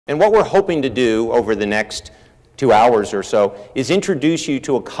And what we're hoping to do over the next 2 hours or so is introduce you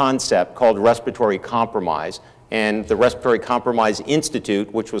to a concept called respiratory compromise, and the Respiratory Compromise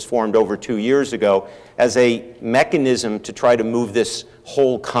Institute, which was formed over 2 years ago, as a mechanism to try to move this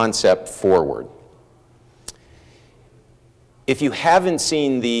whole concept forward. If you haven't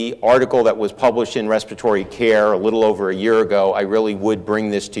seen the article that was published in Respiratory Care a little over a year ago, I really would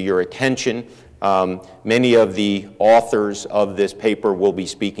bring this to your attention. Many of the authors of this paper will be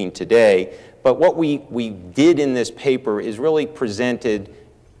speaking today, but what we did in this paper is really presented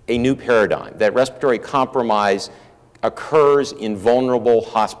a new paradigm, that respiratory compromise occurs in vulnerable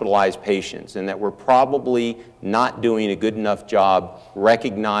hospitalized patients, and that we're probably not doing a good enough job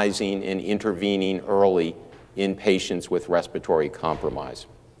recognizing and intervening early in patients with respiratory compromise.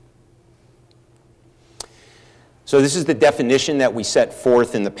 So this is the definition that we set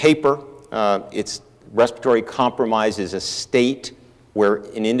forth in the paper. Respiratory compromise is a state where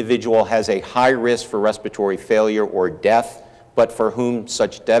an individual has a high risk for respiratory failure or death, but for whom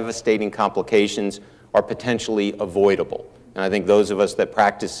such devastating complications are potentially avoidable. And I think those of us that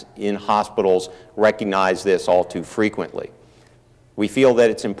practice in hospitals recognize this all too frequently. We feel that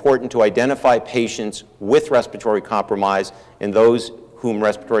it's important to identify patients with respiratory compromise and those whom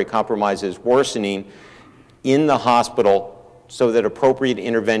respiratory compromise is worsening in the hospital so that appropriate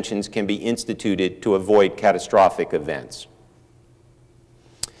interventions can be instituted to avoid catastrophic events.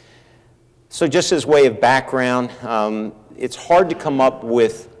 So just as way of background, it's hard to come up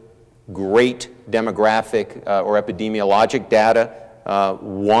with great demographic or epidemiologic data.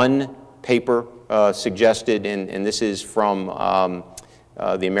 One paper suggested, and this is from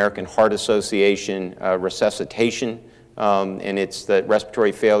the American Heart Association resuscitation, and it's that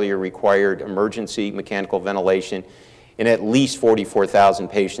respiratory failure required emergency mechanical ventilation in at least 44,000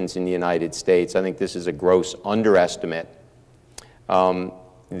 patients in the United States. I think this is a gross underestimate.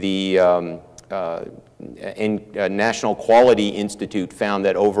 The National Quality Institute found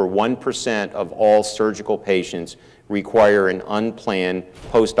that over 1% of all surgical patients require an unplanned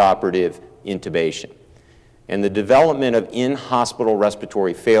postoperative intubation. And the development of in-hospital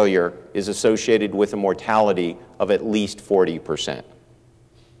respiratory failure is associated with a mortality of at least 40%.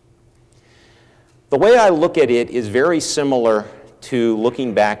 The way I look at it is very similar to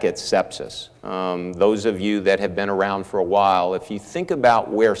looking back at sepsis. Those of you that have been around for a while, if you think about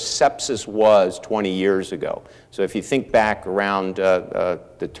where sepsis was 20 years ago, so if you think back around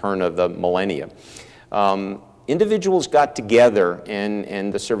the turn of the millennium, individuals got together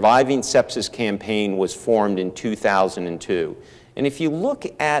and the Surviving Sepsis campaign was formed in 2002. And if you look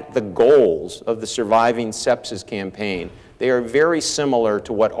at the goals of the Surviving Sepsis campaign, they are very similar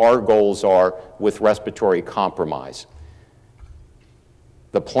to what our goals are with respiratory compromise.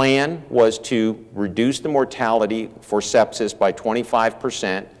 The plan was to reduce the mortality for sepsis by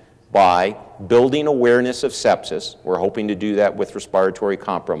 25% by building awareness of sepsis. We're hoping to do that with respiratory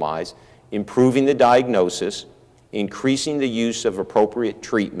compromise, improving the diagnosis, increasing the use of appropriate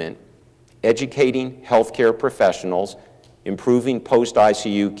treatment, educating healthcare professionals, improving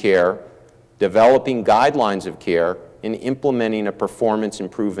post-ICU care, developing guidelines of care, and implementing a performance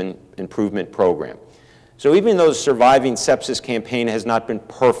improvement program. So even though the Surviving Sepsis campaign has not been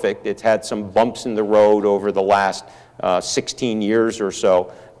perfect, it's had some bumps in the road over the last 16 years or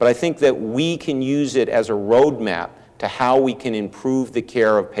so, but I think that we can use it as a roadmap to how we can improve the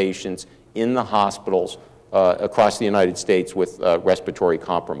care of patients in the hospitals across the United States with respiratory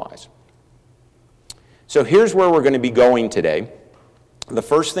compromise. So here's where we're going to be going today. The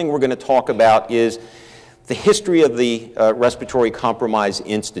first thing we're going to talk about is the history of the Respiratory Compromise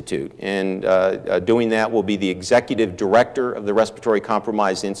Institute, and doing that will be the Executive Director of the Respiratory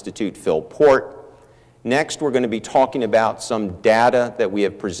Compromise Institute, Phil Port. Next, we're going to be talking about some data that we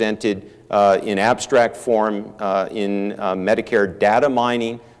have presented in abstract form in Medicare data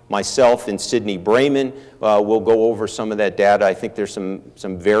mining. Myself and Sidney Brayman will go over some of that data. I think there's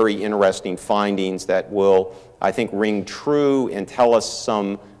some very interesting findings that will, I think, ring true and tell us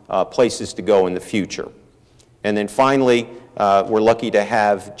some places to go in the future. And then finally, we're lucky to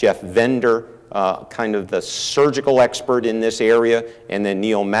have Jeff Vender, kind of the surgical expert in this area, and then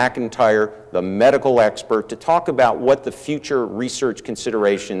Neil McIntyre, the medical expert, to talk about what the future research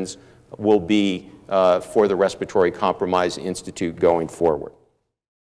considerations will be for the Respiratory Compromise Institute going forward.